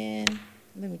 man,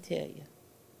 let me tell you.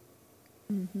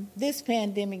 This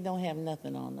pandemic don't have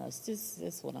nothing on us.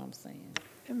 That's what I'm saying.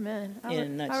 Amen. In a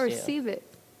nutshell. I receive it.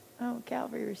 Oh,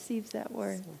 Calvary receives that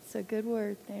word. It's a good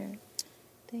word there.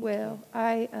 Thank you.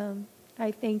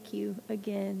 I thank you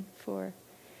again for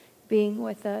being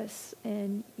with us,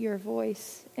 and your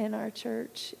voice in our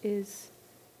church is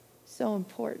so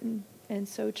important and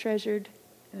so treasured.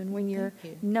 And when you're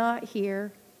not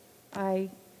here, I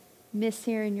miss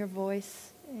hearing your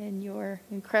voice and your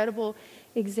incredible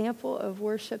example of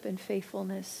worship and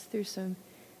faithfulness through some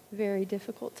very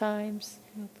difficult times.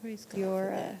 Well, praise God for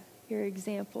that. Your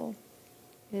example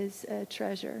is a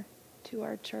treasure to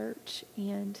our church,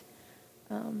 and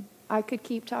I could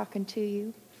keep talking to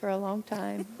you for a long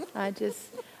time.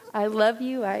 I love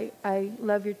you. I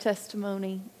love your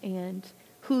testimony and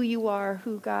who you are,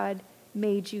 who God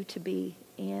made you to be,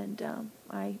 and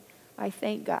I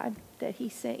thank God that he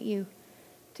sent you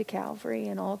to Calvary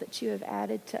and all that you have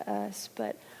added to us.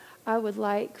 But I would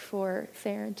like for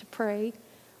Theron to pray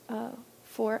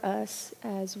for us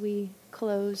as we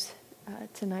close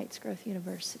tonight's Growth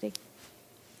University.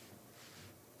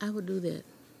 I would do that.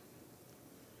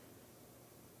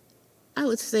 I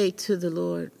would say to the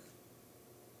Lord,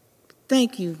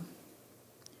 thank you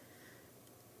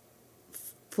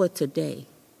for today.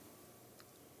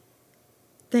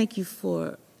 Thank you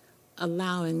for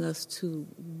allowing us to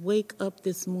wake up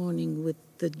this morning with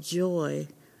the joy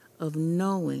of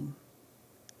knowing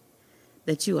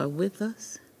that you are with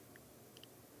us,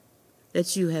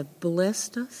 that you have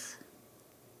blessed us,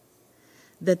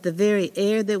 that the very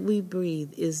air that we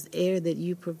breathe is air that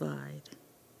you provide,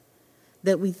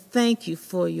 that we thank you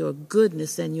for your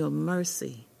goodness and your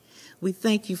mercy. We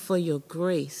thank you for your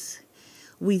grace.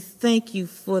 We thank you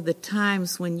for the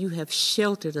times when you have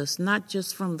sheltered us, not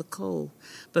just from the cold,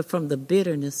 but from the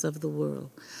bitterness of the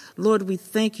world. Lord, we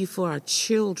thank you for our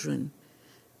children.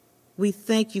 We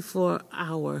thank you for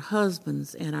our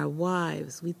husbands and our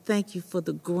wives. We thank you for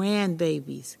the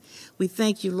grandbabies. We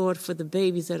thank you, Lord, for the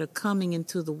babies that are coming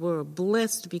into the world,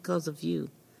 blessed because of you.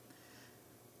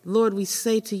 Lord, we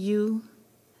say to you,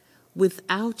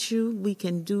 without you, we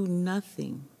can do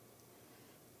nothing.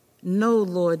 Know,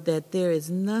 Lord, that there is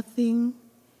nothing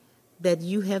that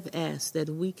you have asked that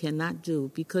we cannot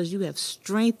do because you have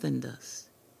strengthened us.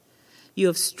 You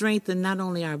have strengthened not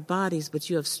only our bodies, but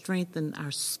you have strengthened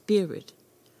our spirit.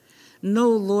 Know,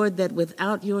 Lord, that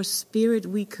without your spirit,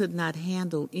 we could not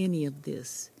handle any of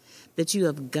this, that you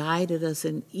have guided us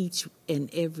in each and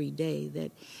every day,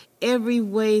 that every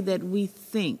way that we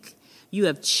think, you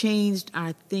have changed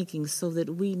our thinking so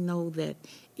that we know that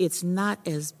it's not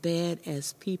as bad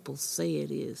as people say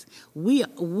it is. We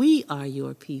are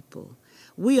your people.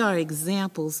 We are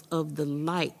examples of the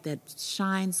light that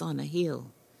shines on a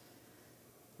hill.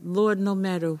 Lord, no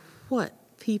matter what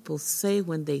people say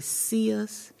when they see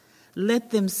us,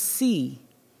 let them see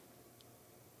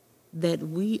that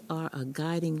we are a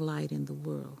guiding light in the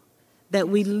world, that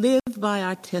we live by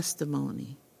our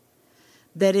testimony,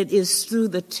 that it is through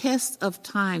the test of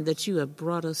time that you have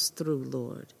brought us through,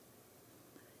 Lord.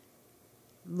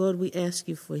 Lord, we ask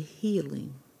you for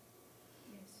healing.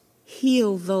 Yes.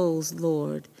 Heal those,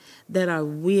 Lord, that are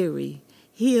weary.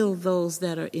 Heal those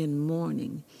that are in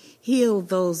mourning. Heal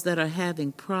those that are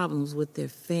having problems with their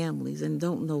families and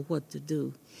don't know what to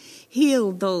do.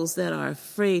 Heal those that are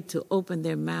afraid to open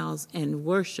their mouths and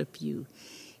worship you.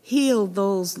 Heal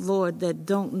those, Lord, that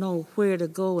don't know where to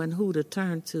go and who to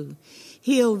turn to.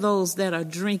 Heal those that are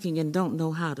drinking and don't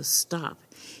know how to stop.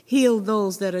 Heal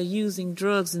those that are using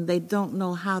drugs and they don't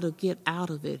know how to get out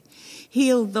of it.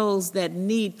 Heal those that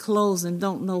need clothes and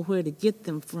don't know where to get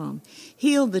them from.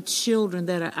 Heal the children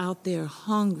that are out there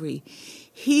hungry.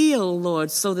 Heal, Lord,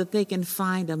 so that they can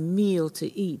find a meal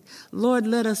to eat. Lord,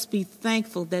 let us be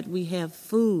thankful that we have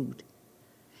food.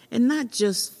 And not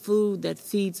just food that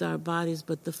feeds our bodies,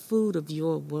 but the food of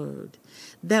your word.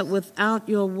 That without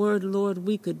your word, Lord,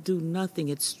 we could do nothing.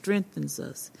 It strengthens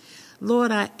us.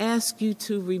 Lord, I ask you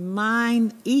to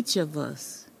remind each of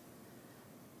us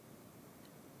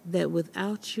that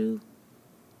without you,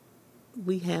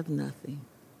 we have nothing.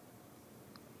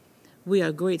 We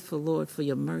are grateful, Lord, for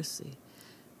your mercy.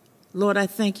 Lord, I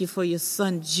thank you for your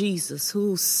son, Jesus,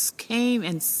 who came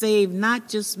and saved not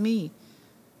just me,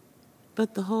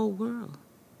 but the whole world.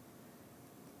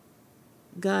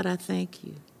 God, I thank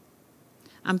you.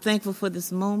 I'm thankful for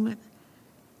this moment.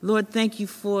 Lord, thank you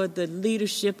for the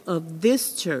leadership of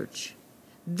this church,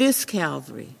 this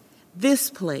Calvary, this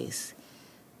place,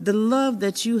 the love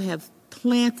that you have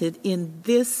planted in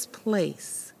this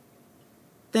place.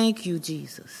 Thank you,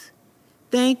 Jesus.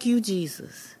 Thank you,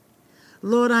 Jesus.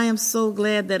 Lord, I am so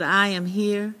glad that I am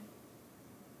here.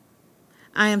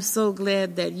 I am so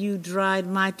glad that you dried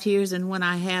my tears, and when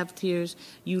I have tears,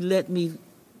 you let me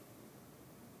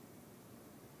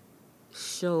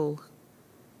show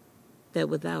that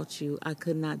without you, I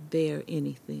could not bear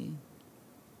anything.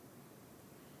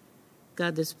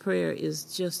 God, this prayer is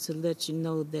just to let you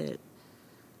know that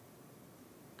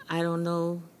I don't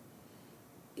know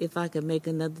if I could make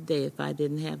another day if I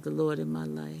didn't have the Lord in my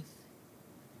life.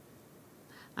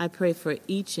 I pray for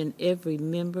each and every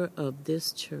member of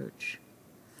this church.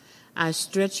 I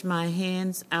stretch my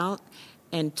hands out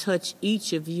and touch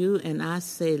each of you, and I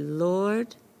say,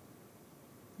 Lord,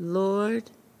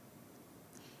 Lord,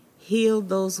 heal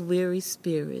those weary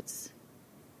spirits.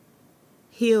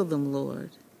 Heal them,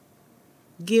 Lord.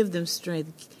 Give them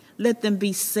strength. Let them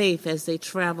be safe as they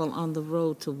travel on the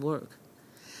road to work.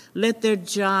 Let their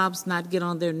jobs not get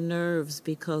on their nerves,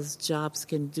 because jobs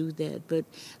can do that, but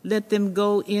let them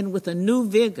go in with a new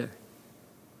vigor.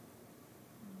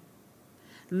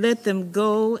 Let them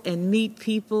go and meet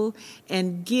people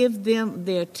and give them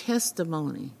their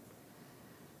testimony.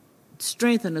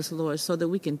 Strengthen us, Lord, so that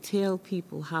we can tell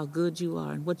people how good you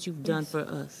are and what you've done for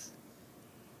us.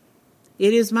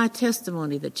 It is my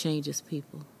testimony that changes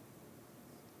people.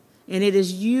 And it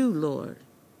is you, Lord,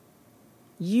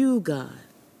 you, God,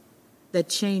 that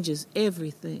changes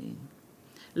everything.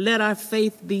 Let our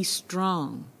faith be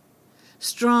strong,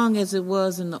 strong as it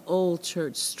was in the old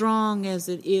church, strong as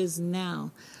it is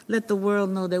now. Let the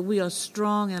world know that we are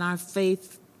strong in our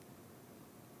faith.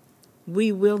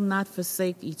 We will not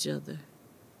forsake each other.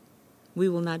 We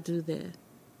will not do that.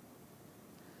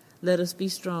 Let us be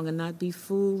strong and not be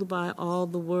fooled by all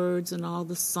the words and all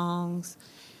the songs.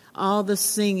 All the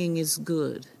singing is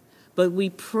good, but we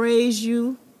praise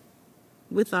you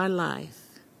with our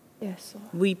life. Yes,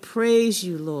 Lord. We praise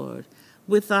you, Lord,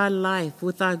 with our life,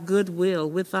 with our goodwill,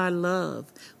 with our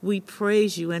love. We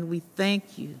praise you and we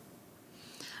thank you.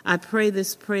 I pray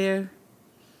this prayer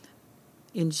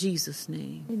in Jesus'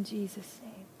 name. In Jesus'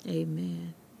 name.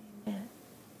 Amen. Amen. Amen.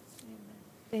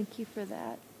 Thank you for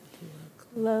that.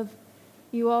 Love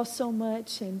you all so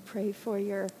much and pray for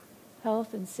your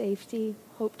health and safety.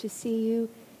 Hope to see you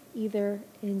either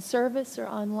in service or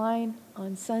online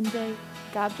on Sunday.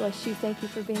 God bless you. Thank you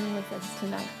for being with us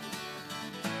tonight.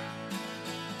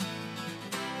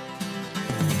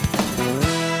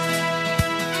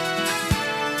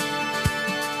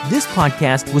 This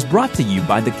podcast was brought to you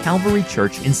by the Calvary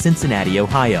Church in Cincinnati,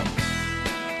 Ohio.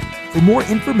 For more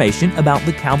information about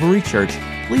the Calvary Church,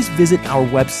 please visit our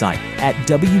website at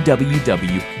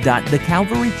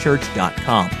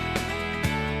www.thecalvarychurch.com.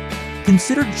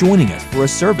 Consider joining us for a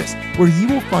service where you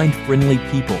will find friendly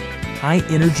people,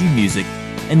 high-energy music,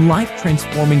 and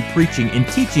life-transforming preaching and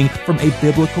teaching from a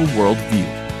biblical worldview.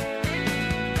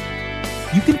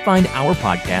 You can find our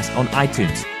podcast on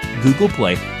iTunes, Google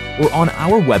Play, or on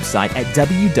our website at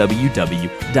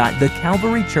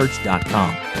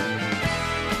www.thecalvarychurch.com.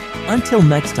 Until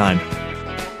next time,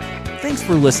 thanks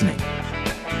for listening.